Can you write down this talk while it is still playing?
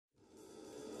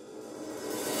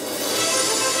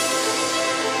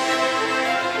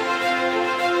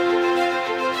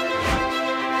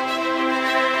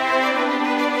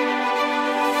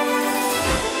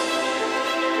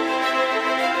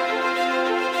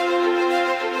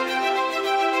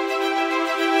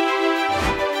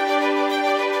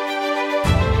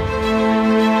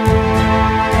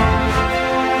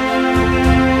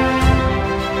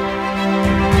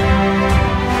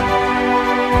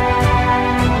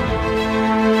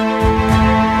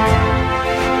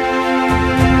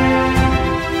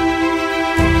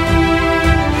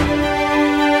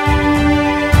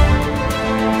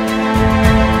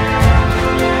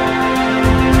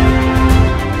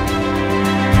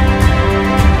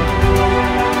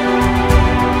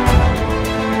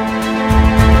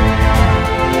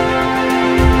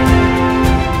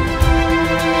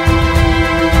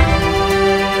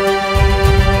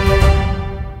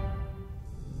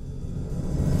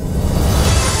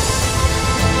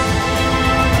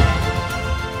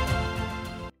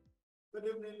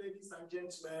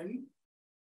gentlemen,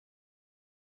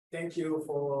 thank you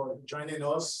for joining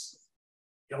us.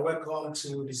 You're welcome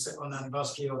to the second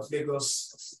anniversary of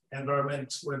Lagos Environment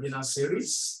Webinar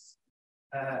Series.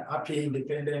 Happy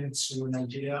Independence to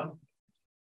Nigeria.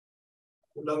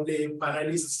 Lovely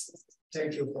panelists,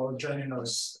 thank you for joining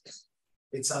us.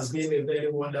 It has been a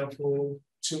very wonderful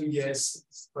 2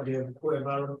 years for the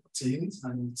co-environment team,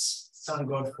 and thank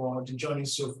God for the journey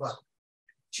so far.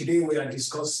 Today we are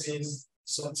discussing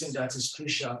something that is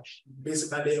crucial.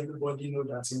 Basically, everybody knows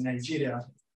that in Nigeria,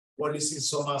 policy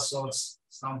somersaults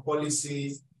and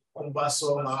policy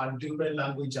cumbersome and different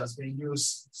language has been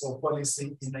used for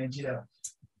policy in Nigeria.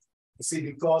 You see,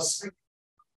 because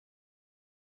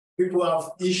people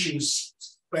have issues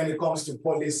when it comes to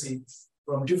policy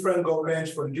from different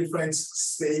governments, from different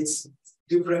states,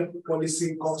 different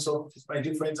policy comes up by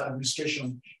different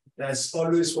administration. There's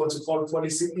always what we call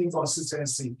policy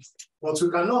inconsistency. But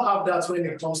we cannot have that when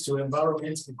it comes to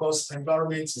environment, because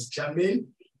environment is germane,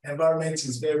 environment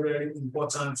is very, very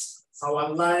important. Our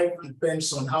life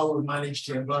depends on how we manage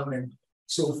the environment.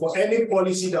 So for any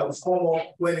policy that will come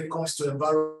up when it comes to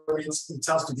environment, it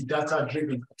has to be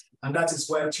data-driven. And that is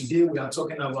why today we are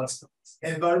talking about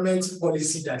environment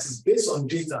policy that is based on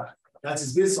data, that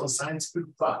is based on scientific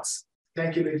facts.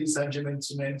 Thank you, ladies and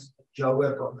gentlemen. You are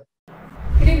welcome.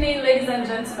 Good evening, ladies and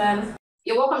gentlemen.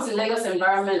 You're welcome to Lagos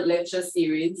Environment Lecture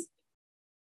Series,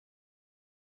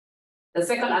 the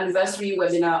second anniversary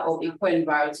webinar of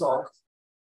Eco-Enviro Talk.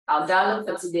 Our dialogue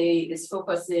for today is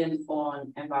focusing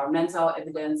on environmental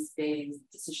evidence-based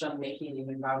decision-making in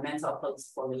environmental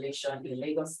policy formulation in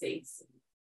Lagos State.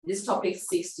 This topic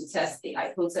seeks to test the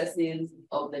hypothesis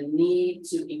of the need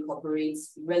to incorporate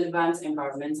relevant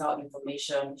environmental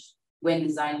information when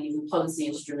designing policy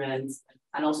instruments,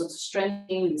 and also to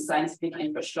strengthen the scientific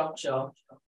infrastructure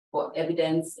for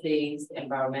evidence-based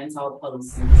environmental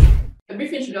policy. A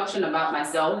brief introduction about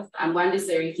myself. I'm Wande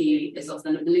Seriki, a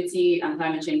sustainability and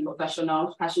climate change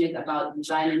professional passionate about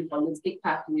designing holistic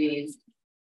pathways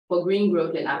for green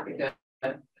growth in Africa.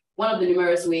 One of the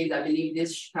numerous ways I believe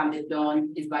this can be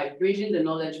done is by bridging the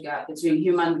knowledge gap between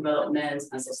human development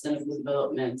and sustainable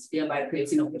development, thereby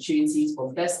creating opportunities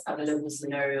for best available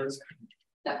scenarios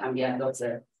that can be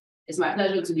adopted. It's my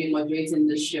pleasure to be moderating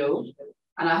this show,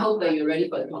 and I hope that you're ready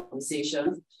for the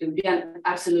conversation. It would be an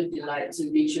absolute delight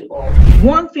to meet you all.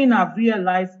 One thing I've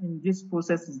realized in this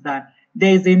process is that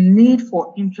there is a need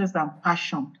for interest and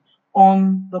passion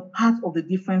on the part of the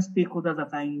different stakeholders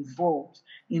that are involved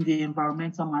in the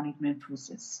environmental management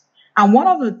process. And one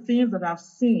of the things that I've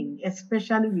seen,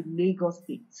 especially with Lagos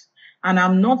State, and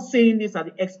I'm not saying this at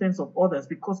the expense of others,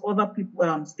 because other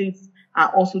people, states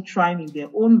are also trying in their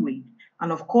own way.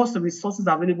 And of course, the resources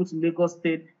available to Lagos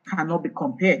State cannot be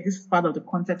compared. This is part of the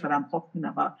context that I'm talking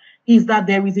about, is that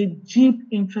there is a deep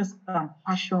interest and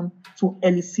passion to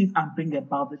elicit and bring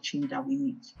about the change that we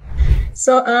need.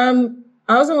 So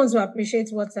I also want to appreciate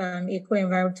what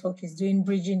Eco-Enviro Talk is doing,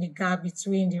 bridging the gap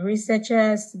between the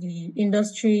researchers, the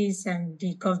industries, and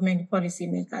the government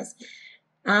policymakers.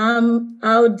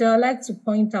 I would like to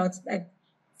point out that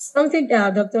something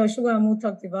that Dr. Shubamu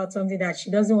talked about, something that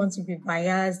she doesn't want to be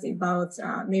biased about,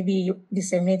 maybe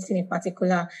disseminating a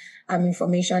particular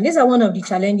information. These are one of the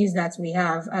challenges that we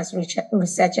have as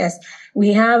researchers.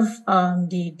 We have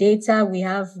the data, we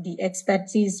have the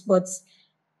expertise, but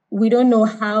we don't know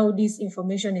how this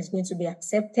information is going to be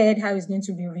accepted, how it's going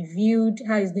to be reviewed,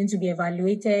 how it's going to be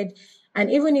evaluated.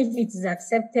 And even if it is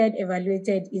accepted,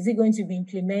 evaluated, is it going to be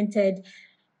implemented?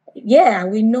 Yeah,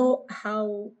 we know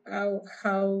how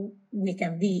we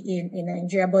can be in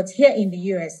Nigeria, but here in the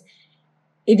US,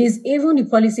 it is even the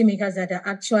policymakers that are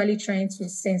actually trying to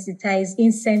insensitize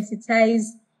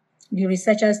the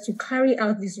researchers to carry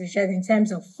out this research in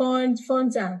terms of funds.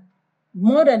 Funds are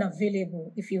more than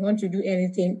available if you want to do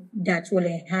anything that will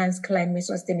enhance climate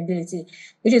sustainability,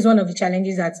 which is one of the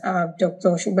challenges that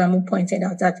Dr. Shubamu pointed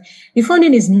out, that the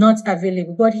funding is not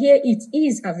available, but here it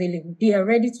is available. They are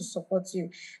ready to support you.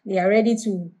 They are ready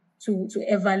to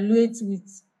evaluate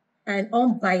with an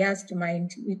unbiased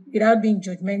mind, without being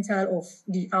judgmental of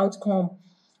the outcome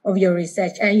of your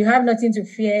research. And you have nothing to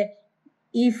fear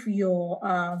if the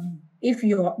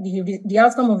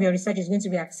outcome of your research is going to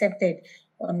be accepted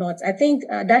or not. I think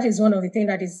that is one of the things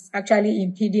that is actually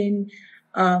impeding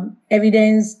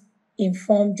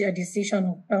evidence-informed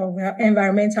decision of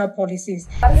environmental policies.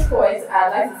 At this point,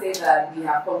 I'd like to say that we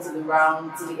have come to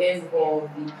the end of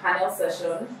the panel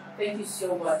session. Thank you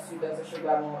so much to Dr.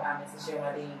 Shubamu and Mr.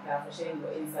 Shewade for sharing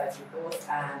your insights with us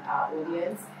and our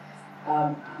audience.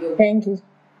 Thank you.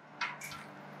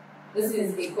 This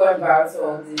is Eco-Enviro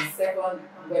Talk, the second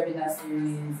webinar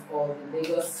series of the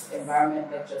Lagos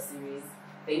Environment Lecture Series.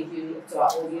 Thank you to our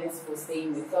audience for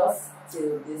staying with us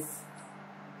till this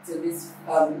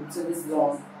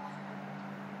long.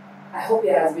 I hope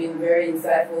it has been very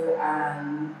insightful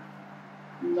and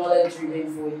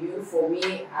knowledge-driven for you. For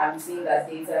me, I'm seeing that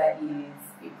data is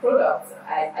a product.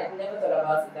 I never thought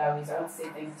about it that way, so I want to say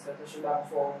thank you to Dr. Shuba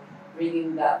for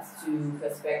bringing that to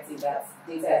perspective, that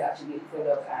data is actually a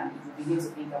product, and if we begin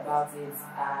to think about it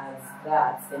as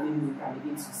that, then maybe we can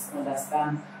begin to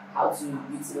understand how to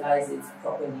utilize it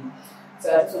properly.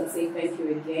 So I just want to say thank you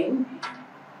again.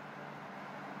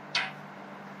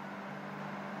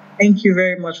 Thank you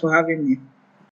very much for having me.